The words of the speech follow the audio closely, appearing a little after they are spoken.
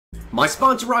My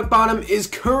sponsor, Rock Bottom, is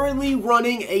currently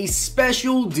running a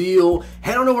special deal.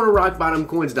 Head on over to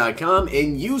rockbottomcoins.com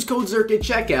and use code Zirksee at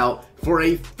checkout for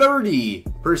a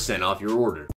 30% off your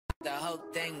order. The whole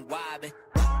thing wobbin'.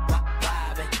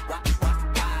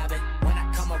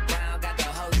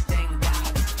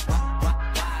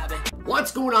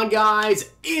 What's going on,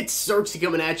 guys? It's Zirksee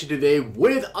coming at you today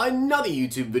with another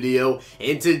YouTube video,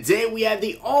 and today we have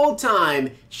the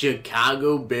all-time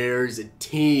Chicago Bears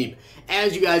team.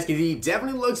 As you guys can see,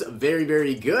 definitely looks very,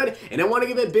 very good, and I want to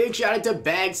give a big shout out to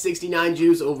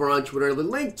Bag69Juice over on Twitter. The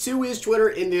link to his Twitter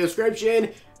in the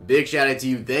description. Big shout out to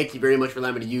you. Thank you very much for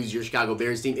allowing me to use your Chicago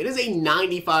Bears team. It is a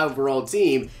 95 overall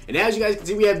team, and as you guys can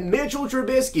see, we have Mitchell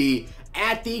Trubisky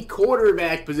at the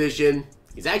quarterback position.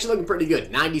 He's actually looking pretty good.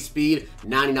 90 speed,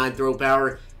 99 throw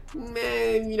power.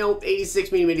 Man, you know, 86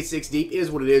 medium, 86 deep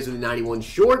is what it is with a 91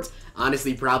 short.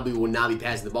 Honestly, probably will not be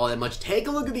passing the ball that much. Take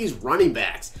a look at these running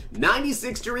backs.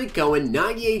 96 Tariq Cohen,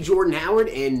 98 Jordan Howard,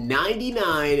 and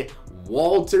 99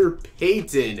 Walter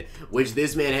Payton, which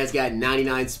this man has got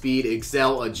 99 speed,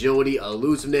 excel, agility,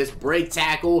 elusiveness, break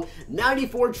tackle,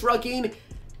 94 trucking.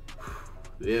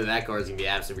 Yeah, that card's going to be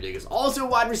absolutely ridiculous. Also,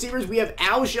 wide receivers, we have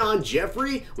Alshon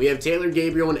Jeffrey, we have Taylor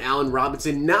Gabriel, and Allen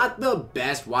Robinson. Not the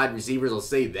best wide receivers, I'll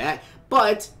say that,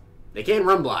 but they can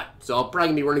run block, so I'll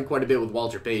probably be running quite a bit with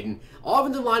Walter Payton.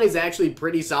 Offensive line is actually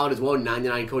pretty solid as well.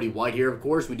 99 Cody White here, of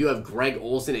course. We do have Greg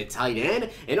Olsen at tight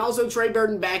end, and also Trey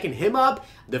Burton backing him up.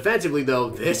 Defensively, though,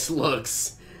 this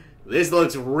looks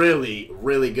really,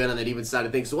 really good on that even side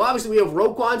of things. So, obviously, we have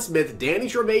Roquan Smith, Danny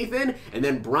Trevathan, and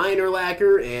then Brian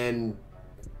Urlacher, and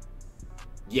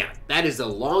yeah, that is the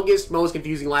longest, most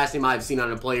confusing last name I've seen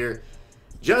on a player.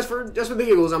 Just for the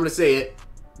giggles, I'm going to say it.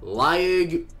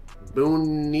 Liag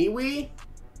Buniwi?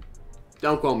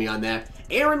 Don't quote me on that.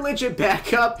 Aaron Lynch at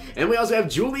backup, and we also have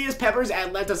Julius Peppers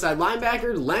at left outside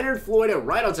linebacker, Leonard Floyd at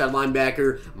right outside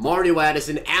linebacker, Mario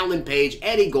Addison, Alan Page,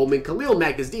 Eddie Goldman, Khalil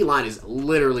Mack. This D-line is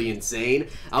literally insane.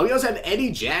 We also have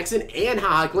Eddie Jackson and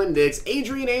Ha Clinton Dix,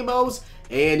 Adrian Amos,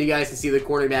 and you guys can see the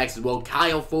cornerbacks as well.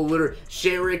 Kyle Fuller,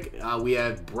 Sherrick, we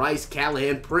have Bryce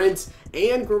Callahan, Prince,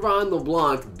 and Gravon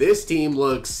LeBlanc. This team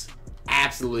looks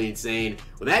absolutely insane.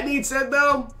 With that being said,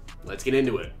 though, let's get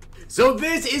into it. So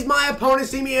this is my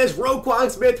opponent's team. He has Roquan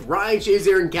Smith, Ryan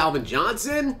Shazier, and Calvin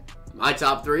Johnson. My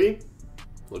top three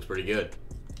looks pretty good.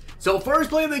 So first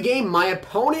play of the game, my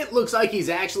opponent looks like he's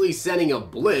actually sending a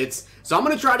blitz. So I'm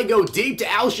going to try to go deep to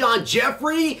Alshon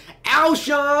Jeffrey.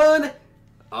 Alshon!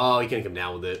 Oh, he can't come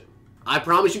down with it. I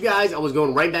promise you guys, I was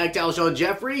going right back to Alshon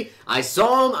Jeffrey. I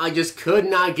saw him. I just could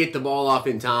not get the ball off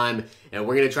in time. And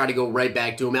we're going to try to go right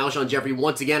back to him. Alshon Jeffrey,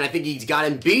 once again, I think he's got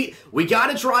him beat. We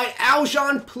got to try it.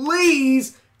 Alshon,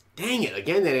 please. Dang it.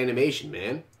 Again, that animation,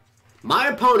 man. My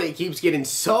opponent keeps getting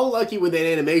so lucky with that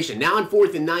animation. Now on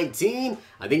 4th and 19,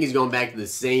 I think he's going back to the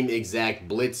same exact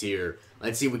blitz here.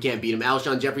 Let's see if we can't beat him.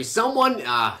 Alshon Jeffrey, someone...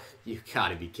 you got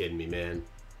to be kidding me, man.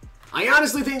 I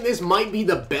honestly think this might be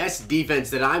the best defense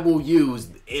that I will use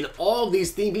in all of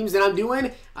these theme teams that I'm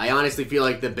doing. I honestly feel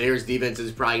like the Bears defense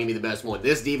is probably going to be the best one.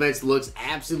 This defense looks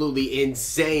absolutely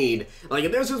insane. Like,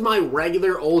 if this was my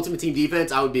regular Ultimate Team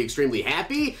defense, I would be extremely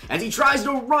happy as he tries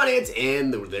to run it,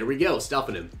 and there we go,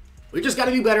 stuffing him. We just got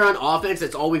to do better on offense.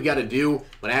 That's all we've got to do.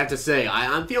 But I have to say,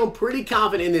 I'm feeling pretty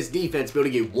confident in this defense to be able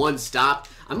to get one stop.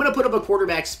 I'm going to put up a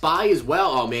quarterback spy as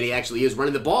well. Oh, man, he actually is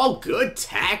running the ball. Good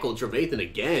tackle, Trevathan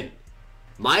again.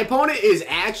 My opponent is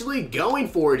actually going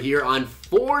for it here on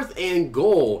 4th and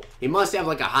goal. He must have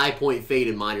like a high point fade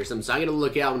in mind or something. So I'm going to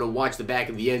look out and watch the back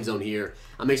of the end zone here.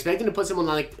 I'm expecting to put someone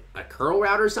like a curl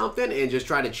route or something and just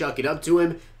try to chuck it up to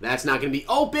him. That's not going to be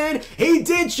open. He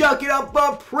did chuck it up,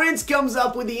 but Prince comes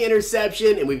up with the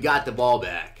interception and we've got the ball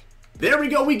back. There we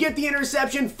go. We get the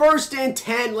interception. 1st and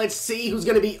 10. Let's see who's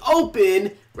going to be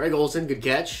open. Greg Olsen, good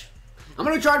catch. I'm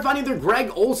going to try to find either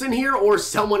Greg Olsen here or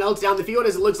someone else down the field,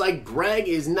 as it looks like Greg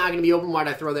is not going to be open. Why'd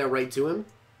I throw that right to him?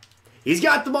 He's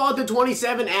got the ball at the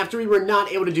 27 after we were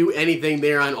not able to do anything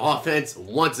there on offense.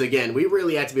 Once again, we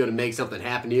really had to be able to make something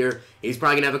happen here. He's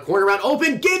probably going to have a corner route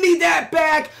open. Give me that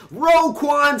back.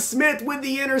 Roquan Smith with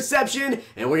the interception.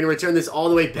 And we're going to return this all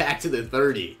the way back to the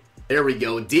 30. There we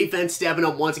go. Defense stepping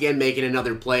up once again, making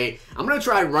another play. I'm going to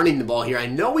try running the ball here. I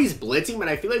know he's blitzing, but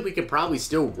I feel like we could probably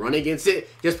still run against it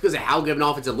just because of how good of an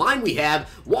offensive line we have.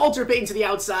 Walter Payton to the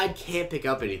outside. Can't pick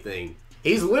up anything.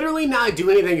 He's literally not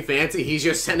doing anything fancy. He's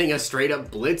just sending a straight up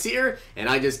blitz here, and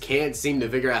I just can't seem to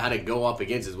figure out how to go up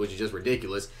against it, which is just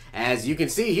ridiculous. As you can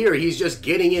see here, he's just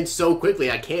getting in so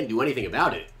quickly, I can't do anything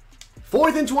about it.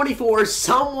 4th and 24.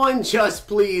 Someone just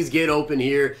please get open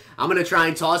here. I'm going to try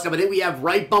and toss it up. I think we have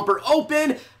right bumper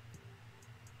open.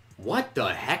 What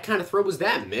the heck kind of throw was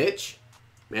that, Mitch?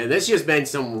 Man, this just been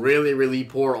some really, really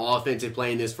poor offensive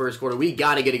play in this first quarter. We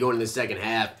got to get it going in the second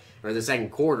half, or the second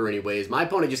quarter anyways. My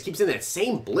opponent just keeps in that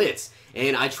same blitz,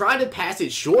 and I try to pass it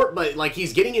short, but like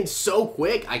he's getting in so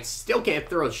quick, I still can't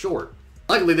throw it short.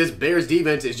 Luckily, this Bears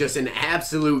defense is just an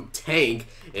absolute tank.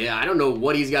 Yeah, I don't know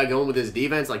what he's got going with his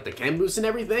defense, like the chem boost and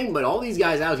everything, but all these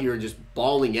guys out here are just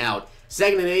balling out.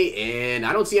 2nd and 8, and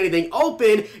I don't see anything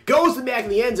open. Goes to the back of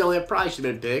the end zone. That probably should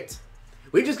have been picked.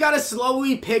 We just got to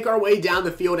slowly pick our way down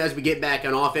the field as we get back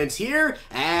on offense here.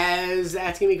 As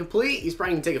that's going to be complete, he's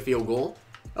probably going to take a field goal.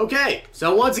 Okay,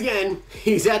 so once again,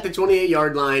 he's at the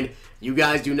 28-yard line. You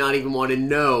guys do not even want to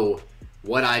know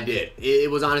what I did.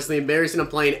 It was honestly embarrassing. I'm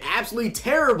playing absolutely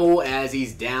terrible as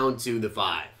he's down to the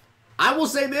 5. I will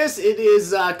say this, it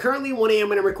is currently 1 a.m.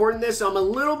 when I'm recording this, so I'm a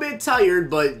little bit tired,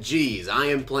 but geez, I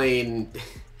am playing,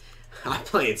 I'm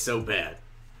playing so bad.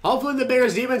 Hopefully the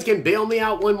Bears defense can bail me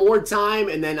out one more time,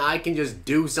 and then I can just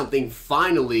do something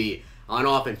finally on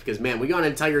offense, because man, we got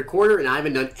an entire quarter and I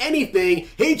haven't done anything.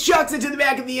 He chucks it to the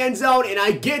back of the end zone, and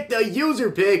I get the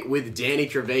user pick with Danny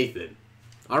Trevathan.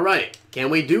 All right, can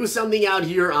we do something out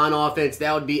here on offense?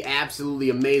 That would be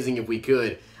absolutely amazing if we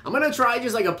could. I'm going to try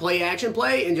just like a play-action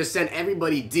play and just send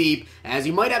everybody deep, as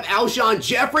you might have Alshon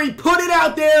Jeffrey. Put it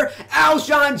out there!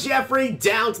 Alshon Jeffrey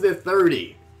down to the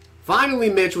 30. Finally,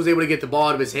 Mitch was able to get the ball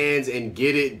out of his hands and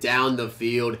get it down the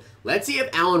field. Let's see if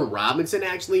Allen Robinson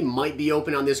actually might be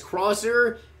open on this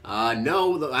crosser.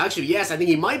 No. Actually, yes, I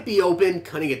think he might be open.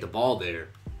 Couldn't get the ball there.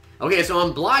 Okay, so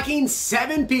I'm blocking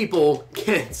 7 people.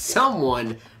 Can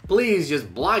someone please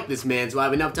just block this man so I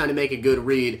have enough time to make a good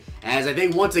read? As I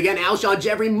think, once again, Alshon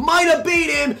Jeffrey might have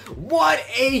beat him. What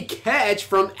a catch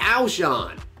from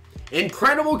Alshon.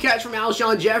 Incredible catch from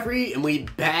Alshon Jeffrey, and we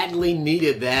badly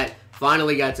needed that.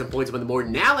 Finally got some points up on the board.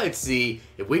 Now let's see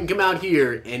if we can come out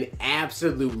here and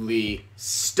absolutely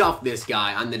stuff this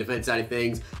guy on the defense side of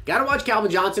things. Got to watch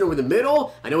Calvin Johnson over the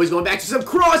middle. I know he's going back to some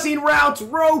crossing routes.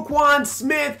 Roquan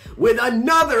Smith with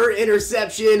another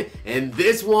interception, and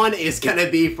this one is going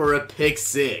to be for a pick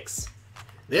 6.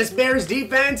 This Bears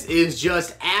defense is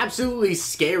just absolutely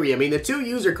scary. I mean, the 2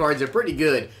 user cards are pretty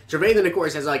good. Trevathan, of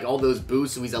course, has like all those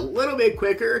boosts, so he's a little bit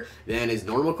quicker than his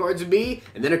normal cards would be.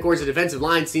 And then, of course, the defensive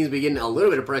line seems to be getting a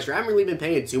little bit of pressure. I haven't really been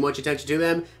paying too much attention to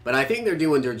them, but I think they're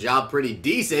doing their job pretty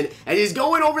decent. And he's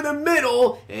going over the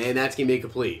middle, and that's going to be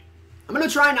complete. I'm going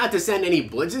to try not to send any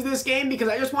blitzes this game because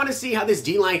I just want to see how this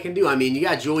D-line can do. I mean, you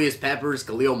got Julius Peppers,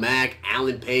 Khalil Mack,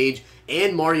 Alan Page,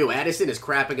 and Mario Addison. His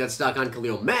crap got stuck on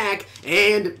Khalil Mack,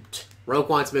 and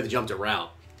Roquan Smith jumped a route.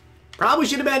 Probably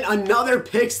should have been another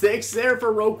pick 6 there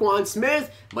for Roquan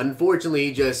Smith, but unfortunately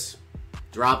he just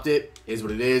dropped it. Is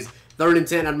what it is. 3rd and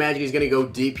 10, I'd imagine he's going to go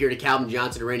deep here to Calvin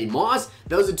Johnson or Randy Moss.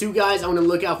 Those are 2 guys I want to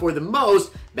look out for the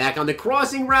most. Back on the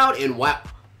crossing route, and wow.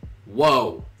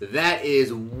 Whoa, that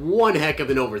is one heck of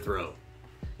an overthrow.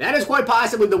 That is quite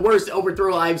possibly the worst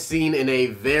overthrow I've seen in a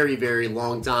very, very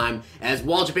long time. As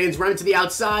Walter Payton's running to the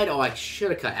outside. Oh, I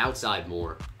should have cut outside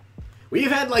more.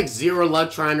 We've had like 0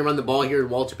 luck trying to run the ball here at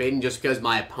Walter Payton just because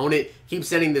my opponent keeps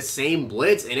sending the same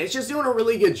blitz, and it's just doing a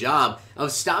really good job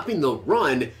of stopping the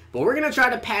run. But we're going to try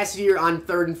to pass it here on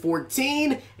 3rd and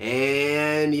 14,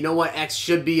 and you know what? X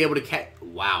should be able to catch.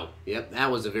 Wow. Yep, that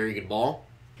was a very good ball.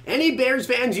 Any Bears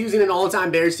fans using an all-time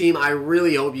Bears team, I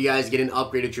really hope you guys get an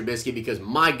upgraded Trubisky because,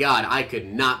 my God, I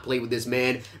could not play with this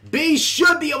man. B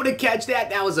should be able to catch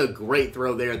that. That was a great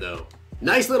throw there, though.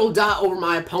 Nice little dot over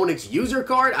my opponent's user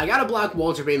card. I got to block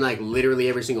Walter Payton like literally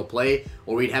every single play,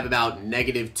 or we'd have about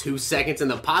 -2 seconds in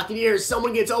the pocket here.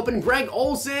 Someone gets open. Greg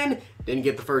Olsen didn't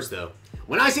get the first, though.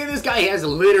 When I say this guy has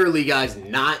literally, guys,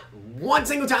 not one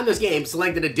single time this game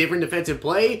selected a different defensive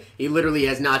play. He literally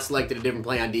has not selected a different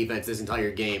play on defense this entire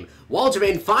game. Walter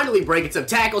Payton finally breaking some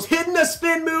tackles, hitting a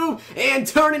spin move, and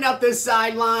turning up the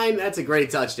sideline. That's a great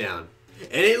touchdown.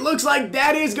 And it looks like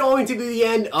that is going to be the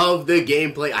end of the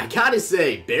gameplay. I gotta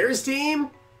say, Bears team,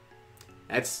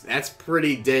 that's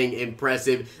pretty dang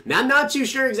impressive. Now, I'm not too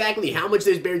sure exactly how much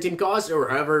this Bears team costs or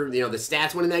however, you know, the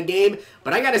stats went in that game.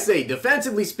 But I gotta say,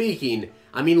 defensively speaking,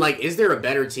 I mean, like, is there a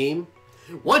better team?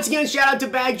 Once again, shout out to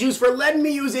Bag Juice for letting me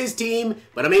use his team.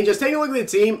 But I mean, just take a look at the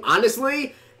team.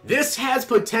 Honestly, this has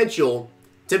potential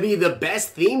to be the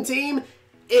best theme team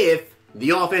if the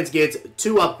offense gets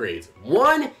 2 upgrades.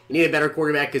 1, you need a better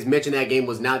quarterback because Mitch in that game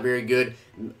was not very good.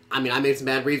 I mean, I made some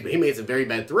bad reads, but he made some very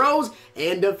bad throws.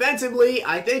 And defensively,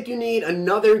 I think you need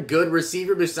another good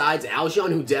receiver besides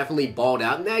Alshon, who definitely balled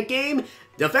out in that game.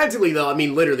 Defensively, though, I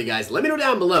mean, literally, guys, let me know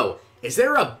down below. Is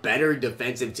there a better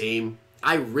defensive team?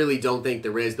 I really don't think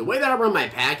there is. The way that I run my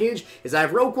package is I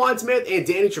have Roquan Smith and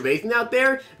Danny Trevathan out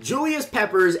there, Julius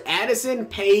Peppers, Addison,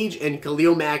 Page, and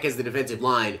Khalil Mack as the defensive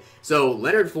line. So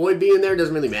Leonard Floyd being there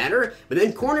doesn't really matter. But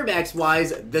then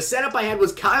cornerbacks-wise, the setup I had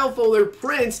was Kyle Fuller,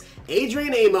 Prince,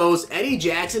 Adrian Amos, Eddie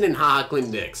Jackson, and Ha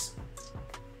Clinton Dix.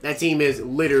 That team is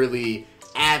literally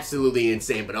absolutely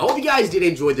insane. But I hope you guys did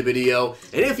enjoy the video,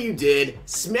 and if you did,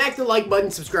 smack the like button,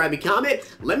 subscribe, and comment.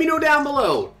 Let me know down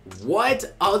below,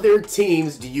 what other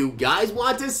teams do you guys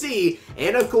want to see?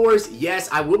 And of course, yes,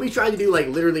 I will be trying to do like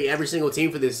literally every single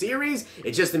team for this series.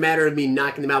 It's just a matter of me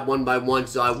knocking them out one by one,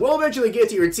 so I will eventually get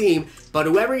to your team. But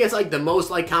whoever gets like the most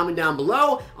like comment down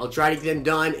below, I'll try to get them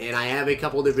done. And I have a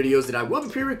couple other videos that I will be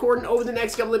pre-recording over the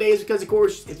next couple of days because, of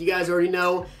course, if you guys already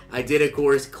know, I did, of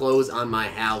course, close on my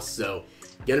house. So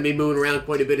gonna be moving around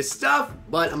quite a bit of stuff,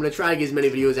 but I'm gonna try to get as many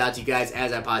videos out to you guys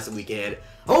as I possibly can.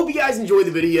 Hope you guys enjoyed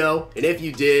the video, and if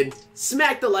you did,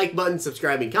 smack the like button,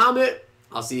 subscribe, and comment.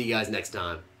 I'll see you guys next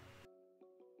time.